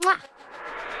Mwah.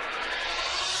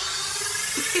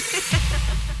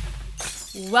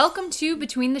 Welcome to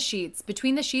Between the Sheets.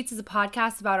 Between the Sheets is a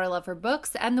podcast about our love for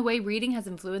books and the way reading has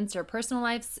influenced our personal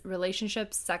lives,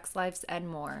 relationships, sex lives, and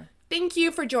more. Thank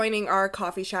you for joining our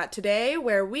coffee chat today,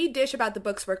 where we dish about the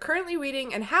books we're currently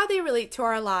reading and how they relate to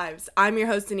our lives. I'm your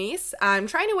host, Denise. I'm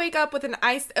trying to wake up with an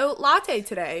iced oat latte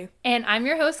today. And I'm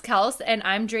your host, Kels, and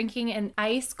I'm drinking an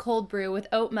ice cold brew with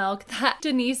oat milk that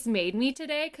Denise made me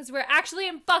today because we're actually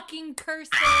in fucking person.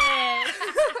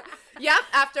 Yep,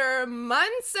 after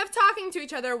months of talking to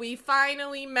each other, we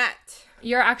finally met.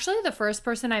 You're actually the first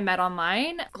person I met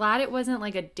online. Glad it wasn't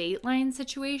like a Dateline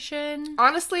situation.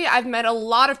 Honestly, I've met a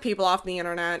lot of people off the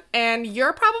internet, and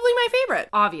you're probably my favorite.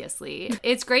 Obviously.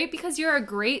 It's great because you're a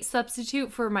great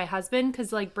substitute for my husband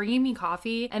because, like, bringing me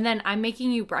coffee and then I'm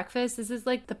making you breakfast, this is,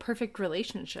 like, the perfect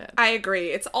relationship. I agree.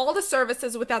 It's all the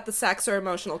services without the sex or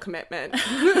emotional commitment.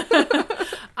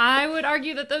 I would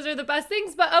argue that those are the best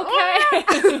things, but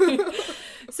okay.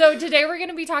 So today we're going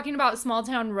to be talking about small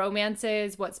town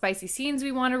romances, what spicy scenes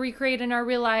we want to recreate in our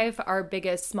real life, our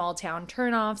biggest small town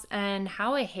turnoffs, and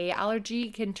how a hay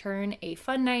allergy can turn a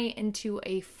fun night into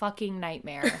a fucking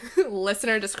nightmare.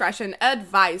 Listener discretion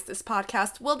advised. This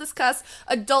podcast will discuss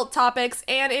adult topics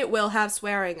and it will have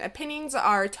swearing. Opinions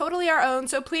are totally our own,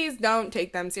 so please don't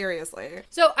take them seriously.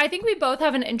 So I think we both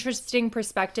have an interesting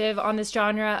perspective on this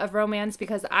genre of romance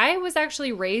because I was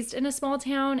actually raised in a small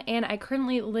town and I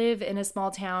currently live in a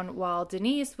small town while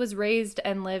Denise was raised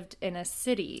and lived in a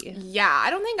city. Yeah,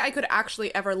 I don't think I could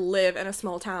actually ever live in a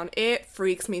small town. It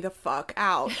freaks me the fuck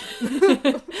out.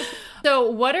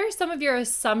 So what are some of your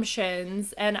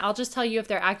assumptions? And I'll just tell you if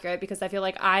they're accurate because I feel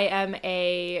like I am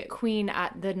a queen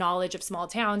at the knowledge of small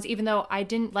towns, even though I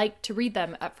didn't like to read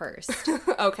them at first.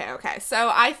 Okay.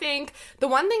 So I think the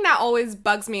one thing that always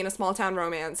bugs me in a small town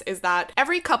romance is that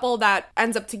every couple that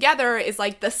ends up together is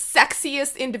like the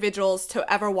sexiest individuals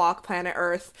to ever walk planet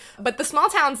Earth. But the small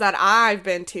towns that I've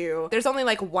been to, there's only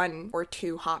like one or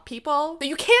two hot people. So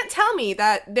you can't tell me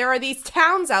that there are these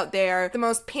towns out there, the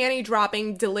most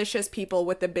panty-dropping, delicious people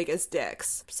with the biggest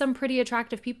dicks. Some pretty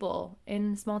attractive people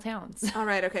in small towns. All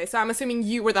right, okay. So I'm assuming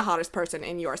you were the hottest person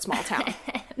in your small town.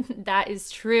 That is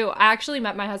true. I actually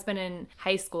met my husband in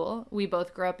high school. We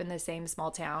both grew up in the same small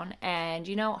town. And,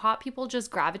 you know, hot people just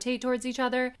gravitate towards each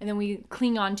other. And then we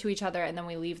cling on to each other and then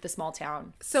we leave the small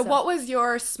town. So what was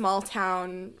your small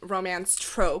town romance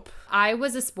trope? I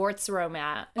was a sports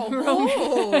romance.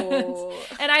 Oh.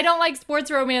 And I don't like sports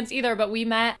romance either, but we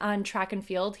met on track and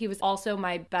field. He was also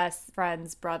my best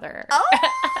friend's brother.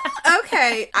 Oh,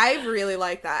 okay. I really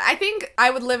like that. I think I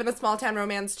would live in a small town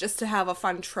romance just to have a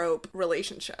fun trope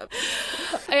relationship.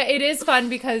 It is fun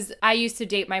because I used to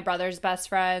date my brother's best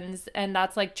friends, and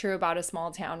that's like true about a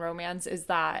small town romance is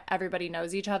that everybody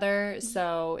knows each other,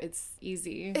 so it's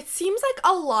easy. It seems like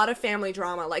a lot of family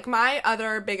drama. Like my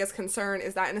other biggest concern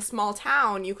is that in a small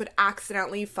town, you could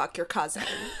accidentally fuck your cousin.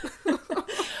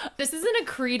 This isn't a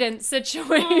Credence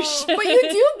situation. But you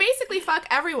do basically fuck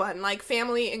everyone, like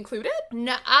family included?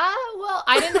 No, well,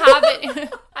 I didn't have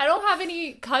it. I don't have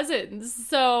any cousins,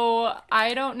 so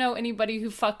I don't know anybody who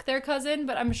fucked their cousin,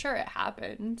 but I'm sure it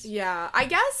happened. Yeah, I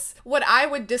guess what I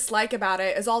would dislike about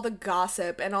it is all the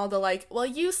gossip and all the like, well,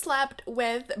 you slept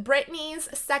with Brittany's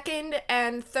second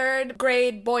and third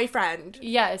grade boyfriend.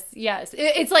 Yes.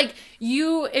 It's like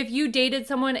if you dated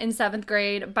someone in 7th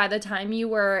grade, by the time you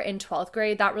were in 12th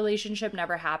grade, that relationship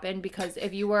never happened because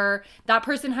that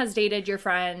person has dated your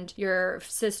friend, your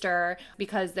sister,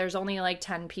 because there's only like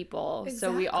 10 people. Exactly.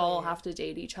 So we all have to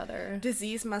date each other.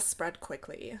 Disease must spread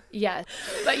quickly. Yes.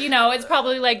 But you know, it's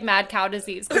probably like mad cow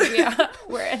disease because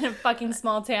we're in a fucking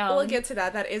small town. We'll get to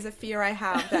that. That is a fear I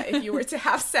have, that if you were to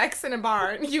have sex in a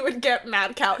barn, you would get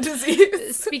mad cow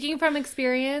disease. Speaking from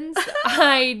experience,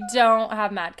 I don't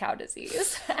have mad cow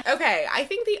disease. Okay, I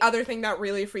think the other thing that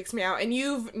really freaks me out, and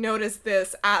you've noticed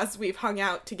this as we've hung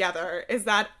out together, is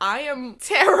that I am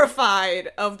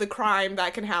terrified of the crime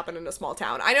that can happen in a small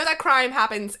town. I know that crime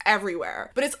happens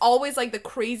everywhere, but it's always like the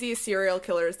craziest serial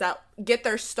killers that get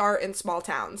their start in small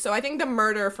towns. So I think the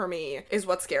murder for me is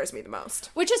what scares me the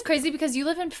most. Which is crazy because you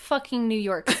live in fucking New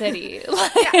York City.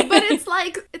 Yeah, but it's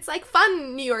like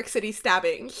fun New York City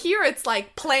stabbing. Here it's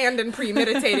like planned and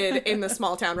premeditated in the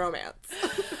small town romance.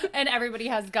 And everybody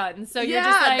has guns. So you're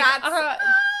just like,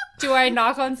 Do I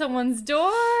knock on someone's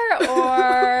door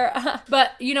or...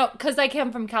 But, you know, because I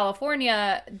came from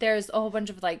California, there's a whole bunch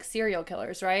of, like, serial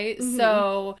killers, right? Mm-hmm.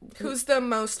 So... Who's the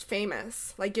most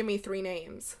famous? Like, give me 3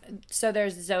 names. So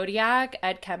there's Zodiac,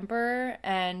 Ed Kemper,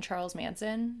 and Charles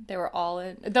Manson. They were all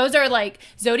in... Those are, like...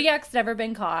 Zodiac's never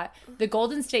been caught. The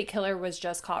Golden State Killer was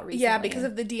just caught recently. Yeah, because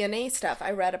of the DNA stuff.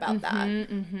 I read about that.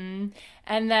 Mm-hmm.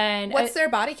 And then... What's their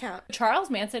body count? Charles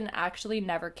Manson actually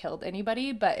never killed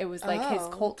anybody, but it was, like, his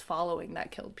cult following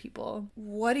that killed people.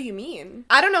 What do you mean?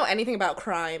 I don't know anything about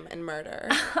crime and murder.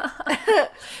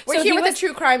 We're here with a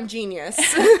true crime genius.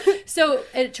 So,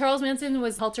 Charles Manson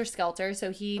was helter-skelter,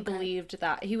 so he believed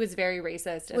that he was very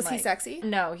racist. And, was he sexy?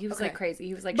 No, he was, like, crazy.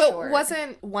 He was, like, but short. But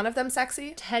wasn't one of them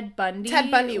sexy? Ted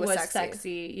Bundy was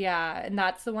sexy. Yeah, and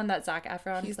that's the one that Zac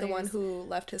Efron He's plays. the one who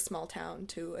left his small town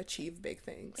to achieve big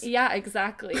things. Yeah,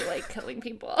 exactly. Like, killing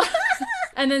people.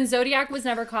 And then Zodiac was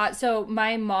never caught. So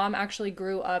my mom actually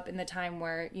grew up in the time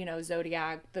where, you know,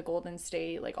 Zodiac, the Golden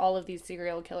State, like all of these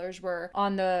serial killers were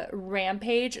on the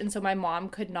rampage. And so my mom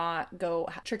could not go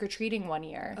trick-or-treating one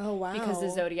year. Oh, wow. Because the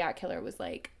Zodiac killer was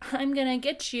like, I'm gonna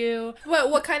get you.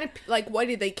 What kind of, like, what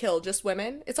did they kill? Just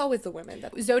women? It's always the women.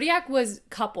 Zodiac was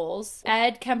couples.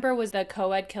 Ed Kemper was the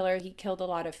co-ed killer. He killed a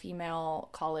lot of female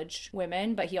college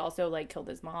women, but he also, like, killed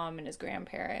his mom and his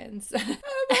grandparents. I'm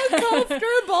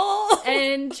uncomfortable.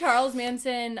 And Charles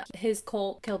Manson, his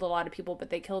cult killed a lot of people, but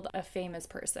they killed a famous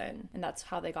person, and that's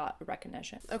how they got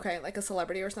recognition. Okay, like a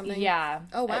celebrity or something? Yeah.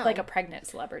 Oh, wow. Like a pregnant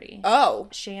celebrity. Oh.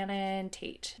 Shannon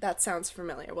Tate. That sounds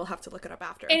familiar. We'll have to look it up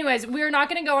after. Anyways, we're not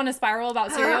going to go on a spiral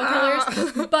about serial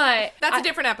killers, but... That's a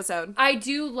different episode. I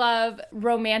do love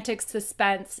romantic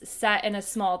suspense set in a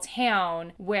small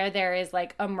town where there is,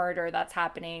 like, a murder that's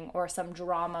happening or some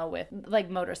drama with, like,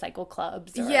 motorcycle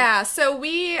clubs. Yeah, so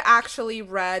we actually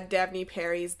read Devney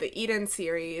Perry's The Eden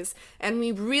series, and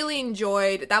we really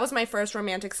enjoyed, that was my first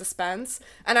romantic suspense,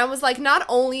 and I was like, not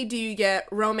only do you get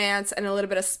romance and a little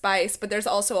bit of spice, but there's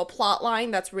also a plot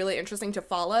line that's really interesting to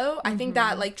follow. I think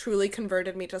that, like, truly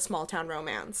converted me to small town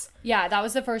romance. Yeah, that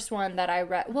was the first one that I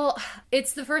read. Well,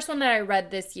 it's the first one that I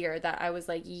read this year that I was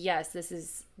like, yes, this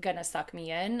is gonna suck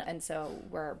me in, and so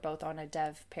we're both on a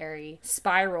Dev Perry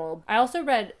spiral. I also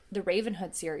read the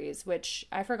Ravenhood series, which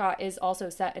I forgot is also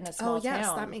set in a small town. Oh,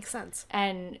 yes, that makes sense.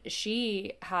 And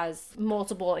she has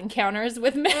multiple encounters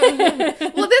with men.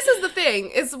 Well, this is the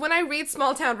thing, is when I read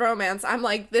small town romance, I'm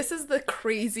like, this is the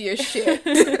craziest shit.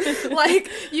 Like,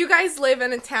 you guys live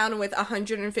in a town with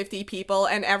 150 people,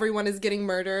 and everyone is getting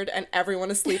murdered, and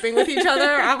everyone is sleeping with each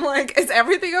other. I'm like, is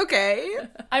everything okay?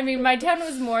 I mean, my town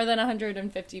was more than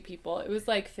 150 people. It was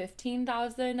like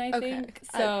 15,000, I think.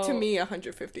 So to me,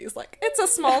 150 is like, it's a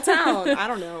small town. I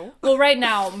don't know. Well, right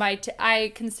now,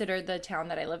 I consider the town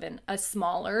that I live in a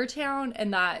smaller town,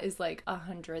 and that is like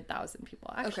 100,000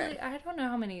 people. Actually, I don't know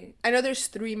how many. I know there's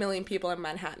 3 million people in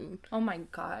Manhattan. Oh my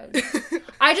God.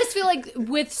 I just feel like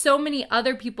with so many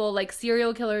other people, like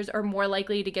serial killers are more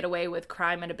likely to get away with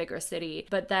crime in a bigger city.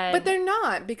 But they're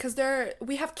not, because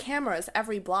we have cameras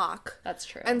every block. That's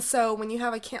true. And so when you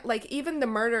have like even the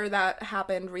murder that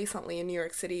happened recently in New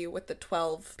York City with the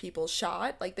 12 people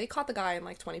shot, like they caught the guy in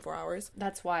like 24 hours.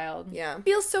 That's wild. Yeah. It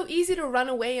feels so easy to run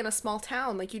away in a small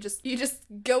town. Like you just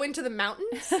go into the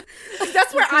mountains. Like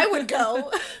that's where I would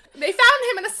go. They found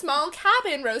him in a small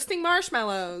cabin roasting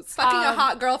marshmallows, fucking a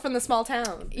hot girl from the small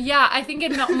town. Yeah, I think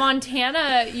in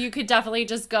Montana you could definitely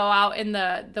just go out in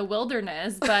the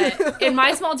wilderness, but in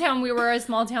my small town we were a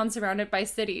small town surrounded by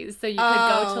cities, so you could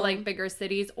go to like bigger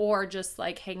cities or just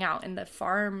like hang out in the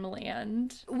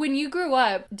farmland. When you grew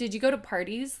up, did you go to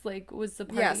parties? Like, was the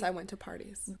party? Yes, I went to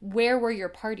parties. Where were your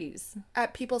parties?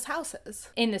 At people's houses.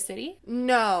 In the city?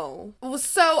 No.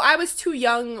 So I was too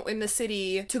young in the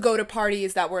city to go to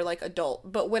parties that were like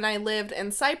adult. But when I lived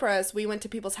in Cyprus, we went to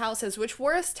people's houses, which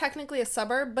was technically a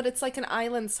suburb, but it's like an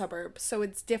island suburb. So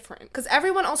it's different. Because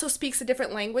everyone also speaks a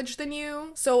different language than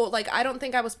you. So like, I don't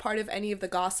think I was part of any of the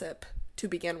gossip to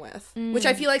begin with, which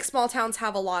I feel like small towns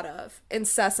have a lot of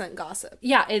incessant gossip.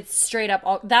 Yeah, it's straight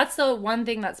up. That's the one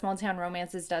thing that small town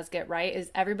romances does get right, is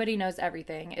everybody knows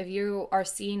everything. If you are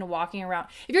seen walking around,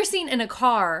 if you're seen in a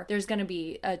car, there's going to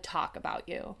be a talk about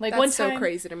you. Like, that's one time, so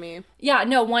crazy to me. Yeah,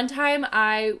 no, one time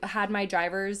I had my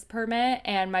driver's permit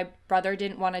and my brother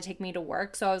didn't want to take me to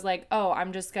work, so I was like, oh,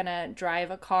 I'm just going to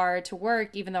drive a car to work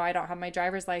even though I don't have my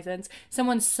driver's license.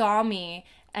 Someone saw me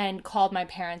and called my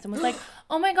parents and was like,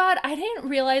 oh my God, I didn't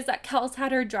realize that Kels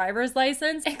had her driver's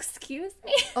license. Excuse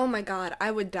me? Oh my God,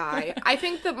 I would die. I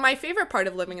think that my favorite part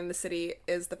of living in the city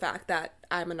is the fact that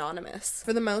I'm anonymous,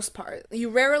 for the most part. You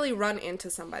rarely run into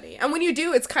somebody. And when you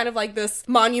do, it's kind of like this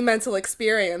monumental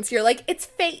experience. You're like, it's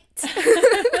fate.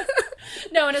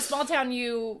 No, in a small town,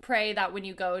 you pray that when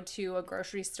you go to a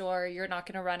grocery store, you're not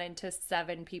going to run into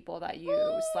 7 people that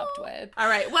you slept with. All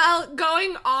right. Well,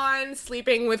 going on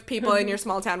sleeping with people in your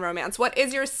small town romance, what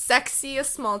is your sexiest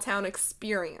small town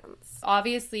experience?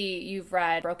 Obviously, you've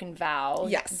read Broken Vow.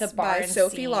 Yes, the barn by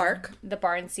Sophie scene. Lark. The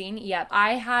barn scene. Yep.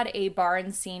 I had a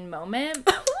barn scene moment.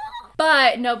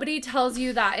 But nobody tells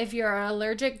you that if you're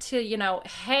allergic to,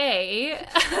 hay,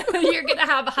 you're going to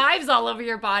have hives all over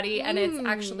your body, and it's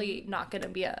actually not going to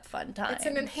be a fun time. It's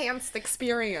an enhanced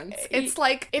experience. It's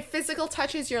like if physical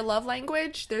touch is your love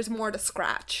language, there's more to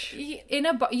scratch.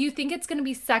 You think it's going to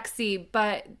be sexy,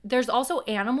 but there's also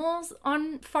animals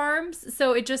on farms,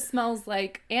 so it just smells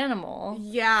like animal.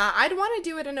 Yeah, I'd want to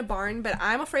do it in a barn, but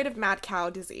I'm afraid of mad cow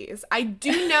disease. I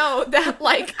do know that,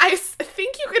 I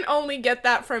think you can only get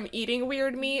that from eating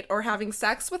weird meat or having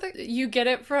sex with it. You get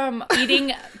it from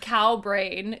eating cow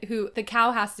brain, who the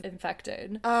cow has to be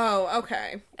infected. Oh,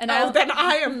 okay. And then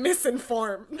I am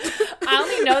misinformed. I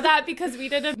only know that because we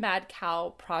did a mad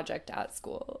cow project at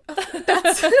school.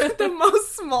 That's the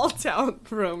most small town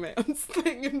romance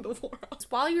thing in the world.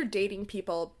 While you're dating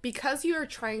people, because you're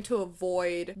trying to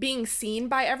avoid being seen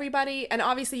by everybody, and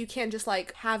obviously you can't just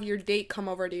have your date come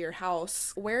over to your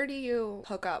house, where do you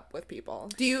hook up with people?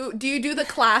 Do you do the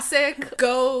classic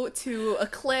go to a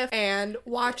cliff and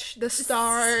watch the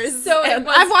stars? So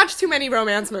I've watched too many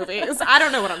romance movies. I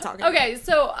don't know what I'm talking about. Okay,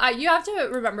 so you have to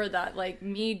remember that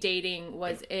me dating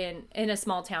was in a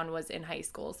small town was in high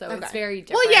school, so it's very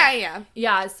different. Well,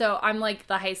 yeah. So I'm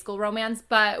the high school romance,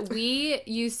 but we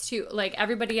used to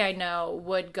everybody I know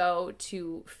would go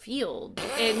to fields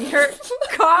in your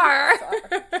car.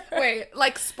 Wait,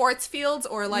 sports fields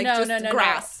or no,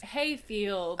 grass? No. Hay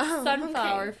fields,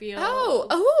 sunflower fields.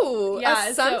 Yeah,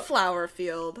 a sunflower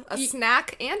field, a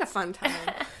snack and a fun time.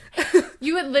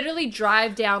 You would literally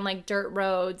drive down dirt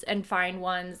roads and find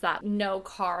ones that no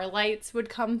car lights would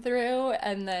come through,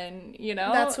 and then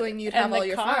that's when you'd have all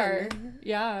your fun.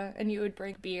 Yeah, and you would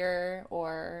bring beer,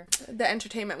 or the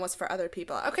entertainment was for other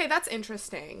people. Okay, that's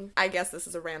interesting. I guess this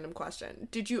is a random question.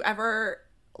 Did you ever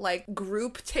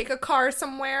group take a car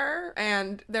somewhere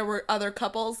and there were other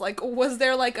couples? Was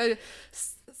there a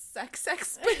sex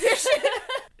expedition?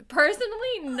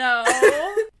 Personally, no.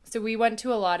 So we went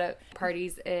to a lot of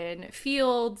parties in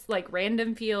fields,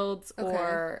 random fields,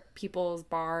 or people's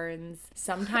barns,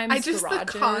 sometimes garages. The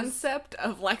concept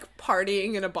of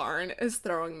partying in a barn is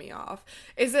throwing me off.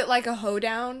 Is it a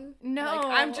hoedown? No.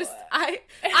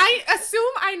 I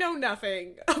assume I know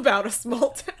nothing about a small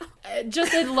town.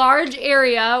 Just a large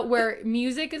area where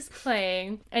music is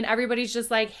playing and everybody's just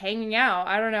hanging out.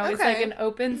 I don't know. Okay. It's an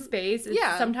open space.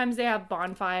 Sometimes they have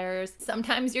bonfires.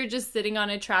 Sometimes you're just sitting on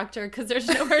a tractor because there's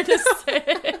nowhere to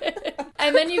sit.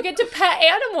 And then you get to pet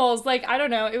animals. I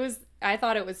don't know. I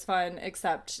thought it was fun,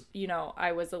 except,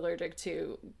 I was allergic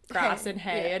to grass and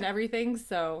hay and everything,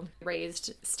 so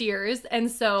raised steers. And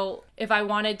so if I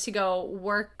wanted to go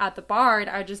work at the barn,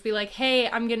 I'd just be hey,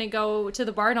 I'm going to go to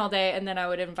the barn all day, and then I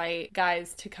would invite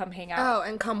guys to come hang out. Oh,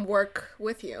 and come work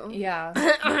with you. Yeah.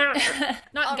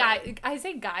 Not guys. Right. I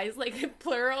say guys,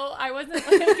 plural. I wasn't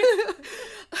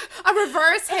A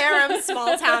reverse harem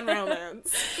small town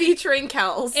romance featuring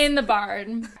Kels. In the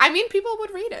barn. I mean, people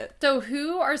would read it. So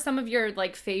who are some of your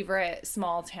favorite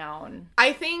small town?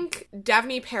 I think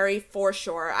Devney Perry for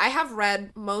sure. I have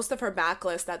read most of her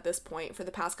backlist at this point for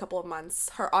the past couple of months.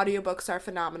 Her audiobooks are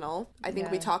phenomenal. I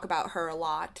think we talk about her a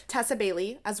lot. Tessa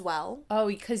Bailey as well. Oh,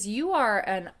 because you are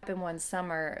an Up in One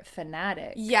Summer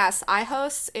fanatic. Yes, I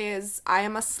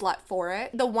am a slut for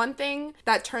it. The one thing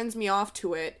that turns me off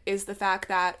to it is the fact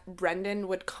that Brendan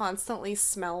would constantly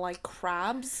smell like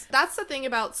crabs. That's the thing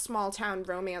about small town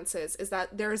romances, is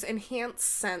that there's enhanced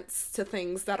scents to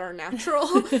things that are natural.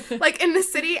 In the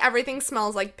city, everything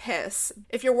smells like piss.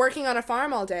 If you're working on a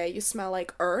farm all day, you smell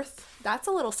like earth. That's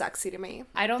a little sexy to me.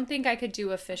 I don't think I could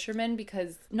do a fisherman,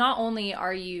 because not only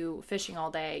are you fishing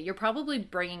all day, you're probably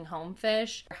bringing home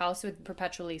fish. Your house would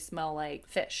perpetually smell like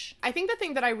fish. I think the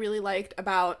thing that I really liked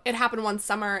about It Happened One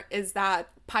Summer is that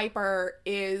Piper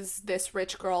is this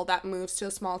rich girl that moves to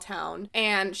a small town,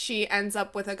 and she ends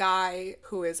up with a guy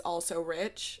who is also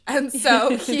rich, and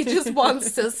so he just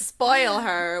wants to spoil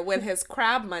her with his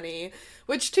crab money,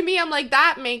 which to me, I'm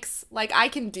that makes, I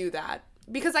can do that.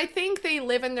 Because I think they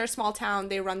live in their small town,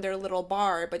 they run their little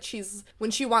bar, but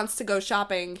when she wants to go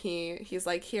shopping, he's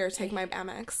like, here, take my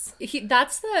Amex.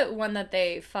 That's the one that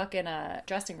they fuck in a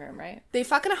dressing room, right? They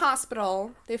fuck in a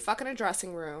hospital, they fuck in a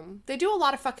dressing room. They do a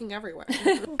lot of fucking everywhere.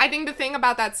 I think the thing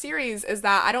about that series is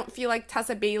that I don't feel like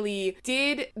Tessa Bailey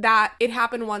did that It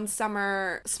Happened One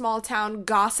Summer small town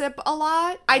gossip a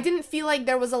lot. I didn't feel like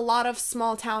there was a lot of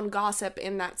small town gossip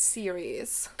in that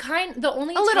series. The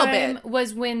only time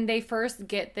was when they first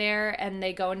get there and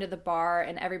they go into the bar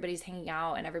and everybody's hanging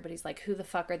out and everybody's like, who the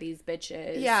fuck are these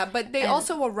bitches? Yeah, but they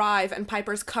also arrive and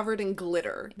Piper's covered in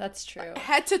glitter. That's true.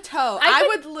 Head to toe. I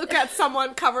would look at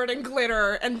someone covered in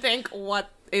glitter and think, what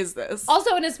is this?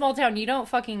 Also, in a small town, you don't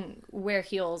fucking wear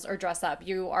heels or dress up.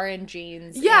 You are in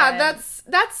jeans. Yeah,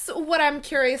 that's what I'm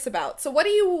curious about. So what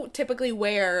do you typically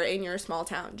wear in your small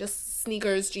town? Just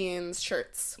sneakers, jeans,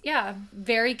 shirts? Yeah,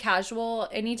 very casual.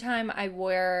 Anytime I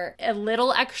wear a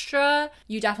little extra,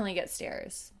 you definitely get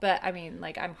stares. But, I mean,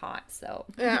 like, I'm hot, so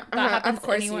yeah, that happens of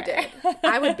course anywhere. You did.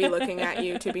 I would be looking at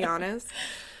you, to be honest.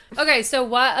 Okay, so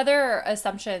what other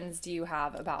assumptions do you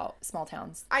have about small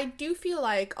towns? I do feel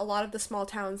like a lot of the small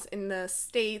towns in the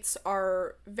States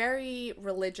are very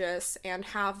religious and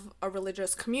have a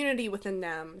religious community within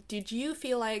them. Did you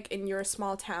feel like in your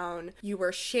small town you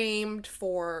were shamed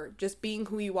for just being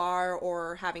who you are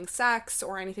or having sex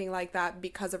or anything like that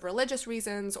because of religious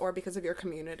reasons or because of your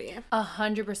community?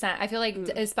 100%. I feel like,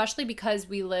 especially because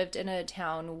we lived in a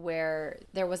town where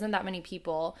there wasn't that many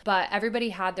people, but everybody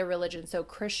had their religion. So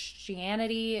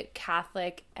Christianity,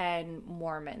 Catholic, and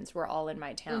Mormons were all in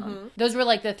my town. Mm-hmm. Those were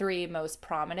like the three most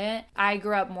prominent. I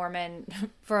grew up Mormon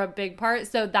for a big part,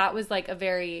 so that was like a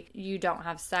very, you don't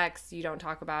have sex, you don't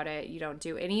talk about it, you don't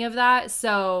do any of that.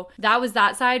 So that was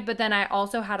that side, but then I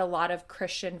also had a lot of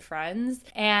Christian friends,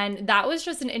 and that was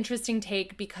just an interesting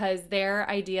take because their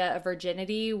idea of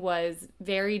virginity was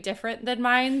very different than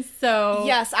mine. So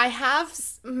yes, I have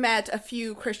met a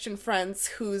few Christian friends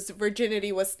whose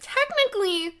virginity was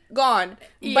technically gone,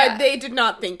 but they did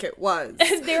not think it was.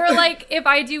 They were like, if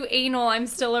I do anal, I'm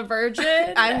still a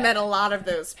virgin. I met a lot of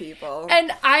those people.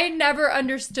 And I never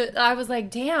understood. I was like,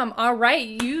 damn, all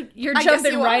right, you're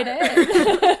jumping right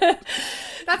in.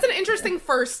 That's an interesting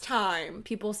first time.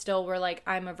 People still were like,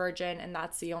 I'm a virgin, and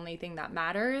that's the only thing that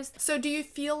matters. So do you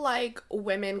feel like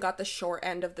women got the short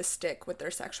end of the stick with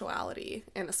their sexuality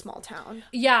in a small town?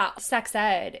 Yeah, sex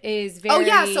ed is very... Oh,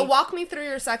 yeah, so walk me through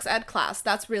your sex ed class.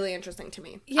 That's really interesting to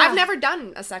me. Yeah. I've never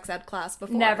done a sex ed class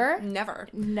before. Never?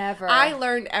 Never. I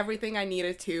learned everything I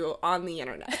needed to on the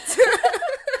internet.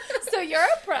 So you're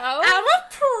a pro. I'm a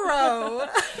pro.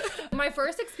 My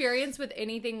first experience with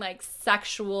anything like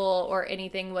sexual or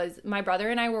anything was my brother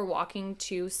and I were walking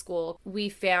to school. We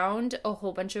found a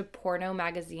whole bunch of porno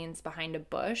magazines behind a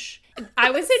bush.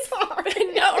 I was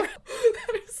in... No.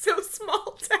 That is so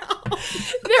small town.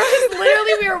 There was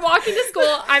literally, we were walking to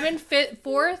school. I'm in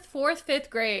fifth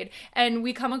grade, and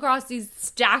we come across these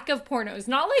stack of pornos.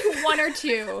 Not like one or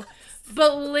two,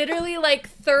 but literally like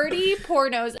 30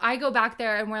 pornos. I go back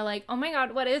there and we're like, oh my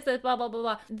God, what is this? Blah, blah, blah,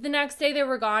 blah. The next day they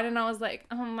were gone and I was like,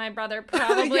 oh, my brother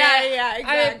probably. yeah,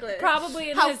 exactly.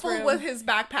 Probably in How his full room. Was his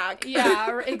backpack?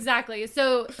 Yeah, exactly.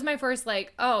 So it was my first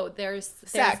like, oh, there's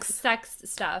sex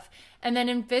stuff. And then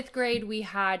in 5th grade, we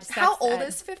had sex How old ed.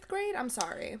 is 5th grade? I'm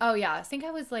sorry. Oh, yeah. I think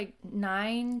I was like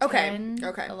 9, 10,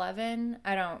 11.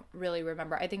 I don't really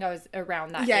remember. I think I was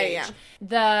around that age. Yeah.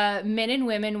 The men and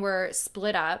women were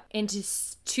split up into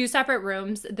 2 separate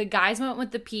rooms. The guys went with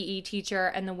the PE teacher,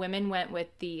 and the women went with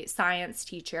the science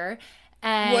teacher.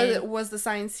 And was the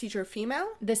science teacher female?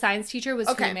 The science teacher was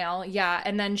female, yeah.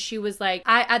 And then she was like,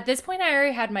 at this point, I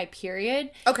already had my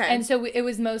period. Okay. And so it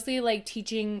was mostly like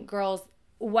teaching girls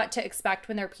what to expect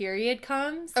when their period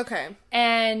comes. Okay.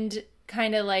 And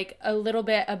kind of like a little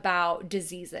bit about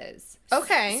diseases.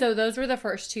 Okay. So those were the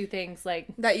first 2 things like...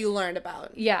 that you learned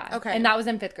about. Yeah. Okay. And that was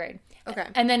in 5th grade. Okay.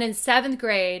 And then in 7th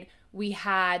grade, we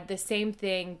had the same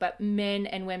thing, but men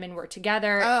and women were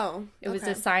together. Oh. It was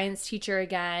the science teacher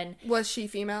again. Was she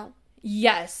female?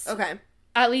 Yes. Okay.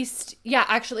 At least, yeah,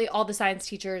 actually all the science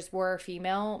teachers were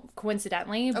female,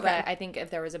 coincidentally, but I think if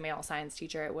there was a male science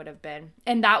teacher, it would have been.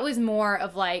 And that was more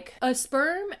of like a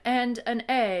sperm and an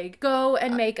egg, go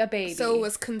and make a baby. So it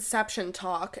was conception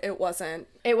talk. It wasn't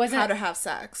how to have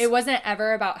sex. It wasn't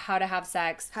ever about how to have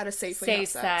sex. How to safely have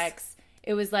sex.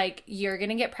 It was like, you're going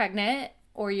to get pregnant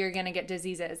or you're going to get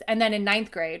diseases. And then in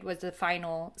 9th grade was the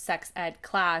final sex ed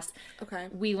class. Okay.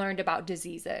 We learned about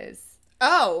diseases.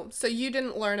 Oh, so you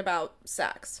didn't learn about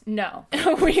sex? No.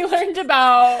 We learned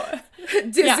about...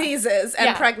 diseases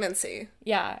and pregnancy.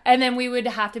 Yeah. And then we would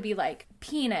have to be like,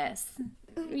 penis.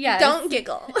 Yes. Don't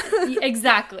giggle.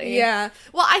 Exactly. Yeah.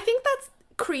 Well, I think that's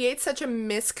creates such a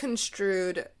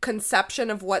misconstrued conception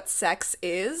of what sex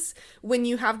is when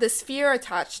you have this fear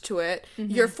attached to it.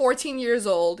 You're 14 years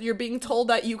old. You're being told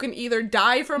that you can either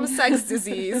die from a sex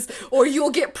disease or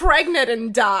you'll get pregnant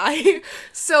and die.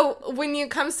 So when it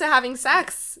comes to having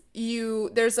sex,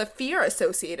 there's a fear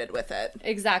associated with it.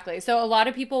 Exactly. So a lot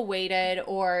of people waited,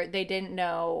 or they didn't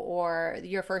know, or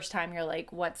your first time you're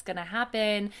like, what's gonna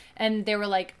happen? And they were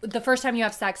like, the first time you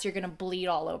have sex, you're gonna bleed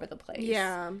all over the place.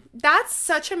 Yeah. That's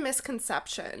such a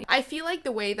misconception. I feel like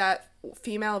the way that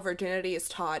female virginity is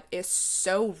taught is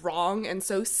so wrong and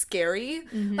so scary.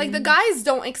 Like, the guys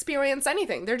don't experience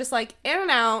anything. They're just like, in and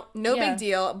out, no big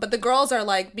deal. But the girls are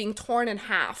like being torn in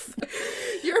half.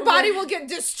 Your body will get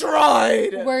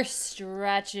destroyed. We're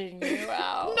stretching you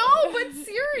out. No, but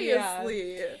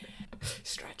seriously. Yeah.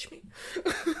 Stretch me.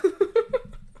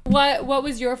 What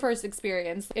was your first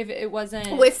experience, if it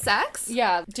wasn't... With sex?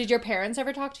 Yeah. Did your parents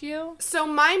ever talk to you? So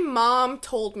my mom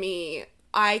told me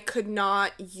I could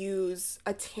not use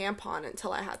a tampon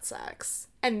until I had sex.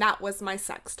 And that was my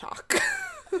sex talk.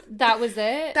 That was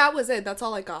it? That was it. That's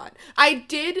all I got. I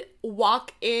did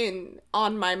walk in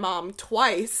on my mom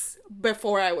twice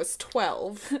before I was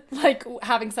 12. Like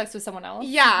having sex with someone else?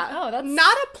 Yeah. Oh, that's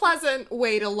not a pleasant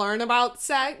way to learn about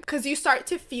sex, because you start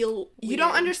to feel you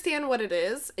don't understand what it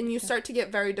is, and you start to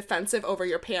get very defensive over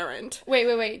your parent.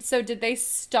 Wait. So did they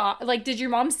stop? Like, did your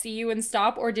mom see you and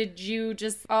stop, or did you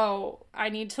just, I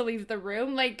need to leave the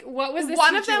room? Like, what was the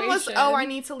One situation? of them was, I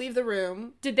need to leave the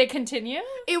room. Did they continue?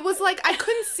 It was like, I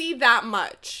couldn't see that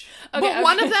much. But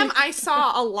one of them I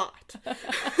saw a lot.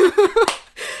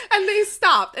 And they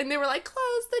stopped, and they were like,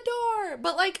 close the door.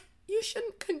 But, like, you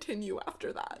shouldn't continue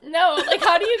after that. No, like,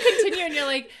 how do you continue? And you're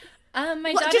like,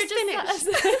 my daughter just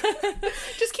finish.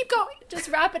 Just keep going. Just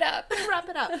wrap it up. Wrap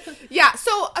it up. Yeah,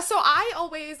 so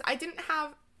I didn't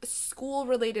have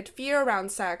school-related fear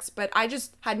around sex, but I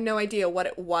just had no idea what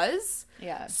it was.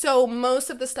 Yeah. So most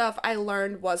of the stuff I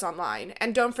learned was online.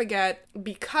 And don't forget,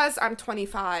 because I'm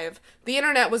 25, the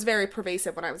internet was very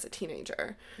pervasive when I was a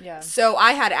teenager. Yeah. So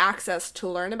I had access to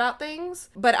learn about things,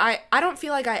 but I don't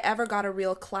feel like I ever got a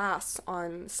real class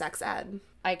on sex ed.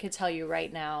 I could tell you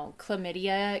right now,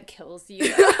 chlamydia kills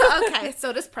you. Okay,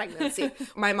 so does pregnancy.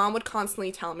 My mom would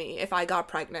constantly tell me if I got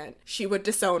pregnant, she would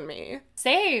disown me.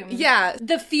 Same. Yeah.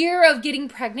 The fear of getting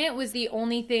pregnant was the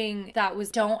only thing that was,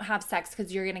 don't have sex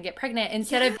because you're going to get pregnant.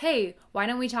 Instead of, hey, why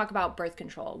don't we talk about birth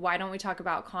control? Why don't we talk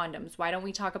about condoms? Why don't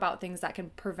we talk about things that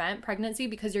can prevent pregnancy?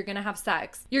 Because you're going to have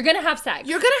sex. You're going to have sex.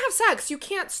 You're going to have sex. You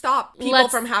can't stop people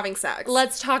from having sex.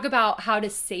 Let's talk about how to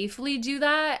safely do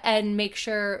that and make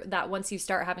sure that once you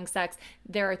start having sex,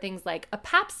 there are things like a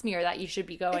pap smear that you should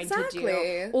be going to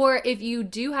do. Or if you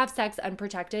do have sex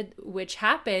unprotected, which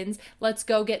happens, let's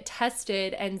go get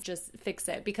tested and just fix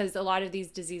it, because a lot of these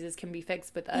diseases can be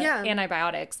fixed with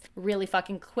antibiotics really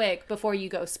fucking quick before you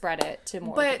go spread it to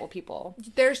multiple people.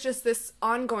 There's just this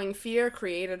ongoing fear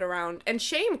created around, and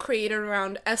shame created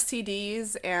around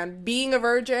STDs and being a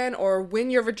virgin, or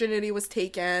when your virginity was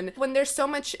taken. When there's so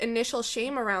much initial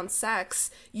shame around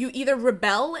sex, you either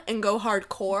rebel and go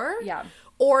hardcore. Yeah.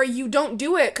 Or you don't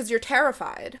do it because you're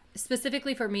terrified.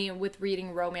 Specifically for me, with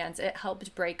reading romance, it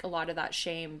helped break a lot of that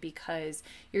shame, because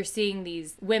you're seeing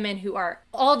these women who are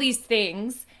all these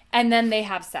things, and then they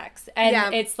have sex.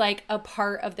 And it's like a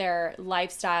part of their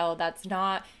lifestyle that's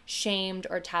not shamed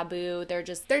or taboo. They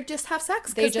just have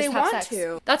sex because they want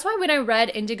to. That's why when I read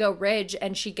Indigo Ridge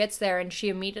and she gets there and she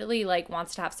immediately like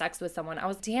wants to have sex with someone, I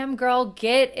was, damn girl,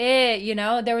 get it, you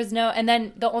know? There was no, and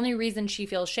then the only reason she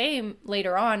feels shame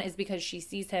later on is because she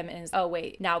sees him and is, oh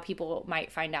wait, now people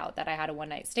might find out that I had a one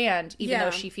night stand, even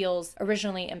though she feels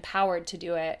originally empowered to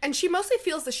do it. And she mostly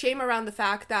feels the shame around the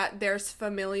fact that there's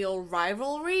familial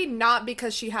rivalry, not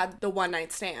because she had the one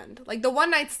night stand. Like, the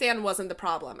one night stand wasn't the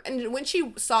problem. And when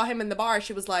she saw him in the bar,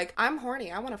 she was like, I'm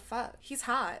horny, I want to fuck, he's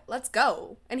hot, let's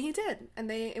go. And he did,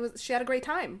 and she had a great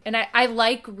time. And I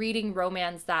like reading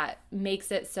romance that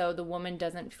makes it so the woman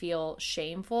doesn't feel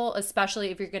shameful, especially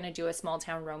if you're going to do a small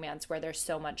town romance where there's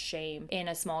so much shame in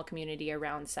a small community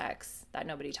around sex that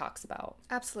nobody talks about.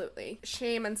 Absolutely.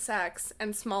 Shame and sex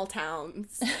and small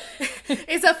towns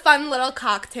is a fun little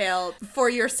cocktail for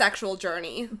your sexual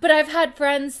journey. But I've had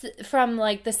friends from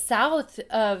like the south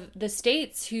of the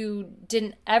states who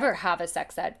didn't ever have a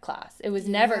sex ed class. It was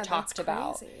never talked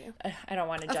about. I don't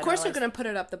want to generalize. Of course you're going to put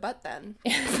it up the butt then.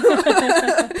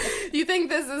 You think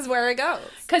this is where it goes?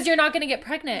 Because you're not going to get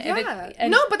pregnant. Yeah.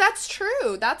 No, but that's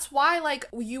true. That's why, like,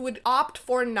 you would opt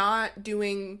for not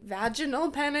doing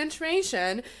vaginal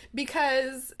penetration,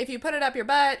 because if you put it up your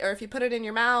butt or if you put it in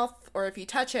your mouth or if you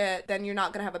touch it, then you're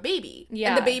not going to have a baby. Yeah.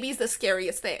 And the baby's the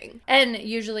scariest thing. And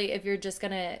usually if you're just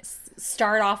going to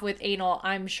start off with anal,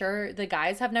 I'm sure the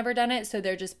guys have never done it, so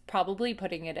they're just probably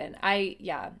putting it in.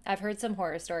 I've heard some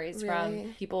horror stories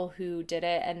from people who did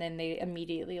it and then they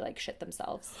immediately like shit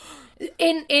themselves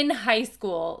in high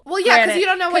school. Well, yeah, because you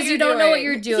don't know what you're doing. You don't know what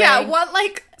you're doing. Yeah, what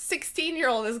like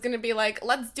 16-year-old is going to be like,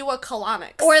 let's do a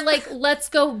colonics. Or like, let's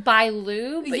go buy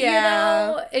lube. Yeah.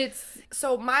 You know, it's...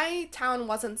 So my town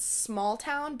wasn't small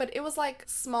town, but it was like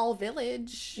small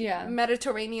village. Yeah.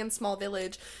 Mediterranean small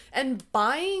village. And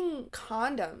buying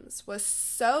condoms was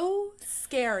so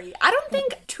scary. I don't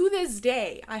think to this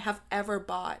day I have ever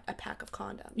bought a pack of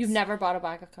condoms. You've never bought a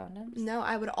pack of condoms? No,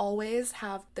 I would always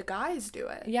have the guys do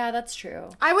it. Yeah, that's true.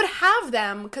 I would have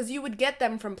them because you would get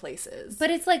them from places.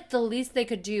 But it's like the least they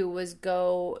could do was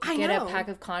go get a pack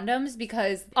of condoms,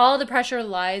 because all the pressure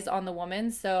lies on the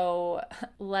woman, so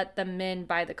let the men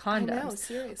buy the condoms. I know,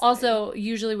 seriously. Also,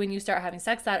 usually when you start having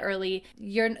sex that early,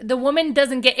 the woman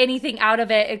doesn't get anything out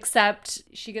of it except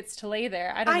she gets to lay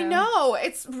there. I know.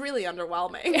 It's really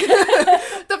underwhelming.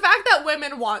 The fact that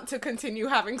women want to continue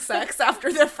having sex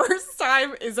after their first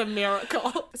time is a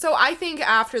miracle. So I think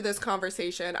after this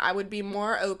conversation, I would be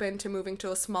more open to moving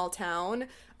to a small town.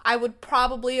 I would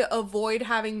probably avoid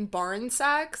having barn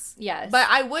sex. Yes. But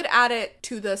I would add it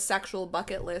to the sexual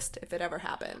bucket list if it ever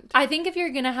happened. I think if you're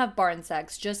going to have barn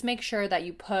sex, just make sure that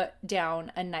you put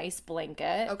down a nice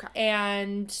blanket. Okay.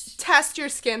 And test your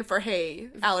skin for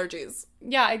allergies.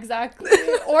 Yeah, exactly.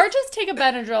 Or just take a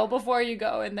Benadryl before you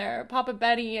go in there. Pop a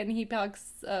Benny and he packs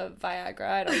Viagra.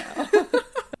 I don't know.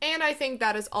 And I think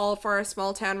that is all for our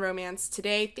small town romance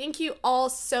today. Thank you all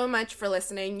so much for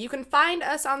listening. You can find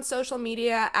us on social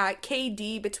media at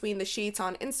KD Between the Sheets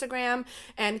on Instagram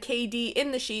and KD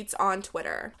in the Sheets on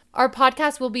Twitter. Our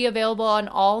podcast will be available on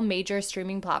all major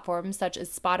streaming platforms such as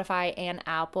Spotify and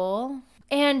Apple.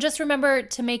 And just remember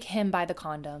to make him buy the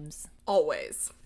condoms. Always.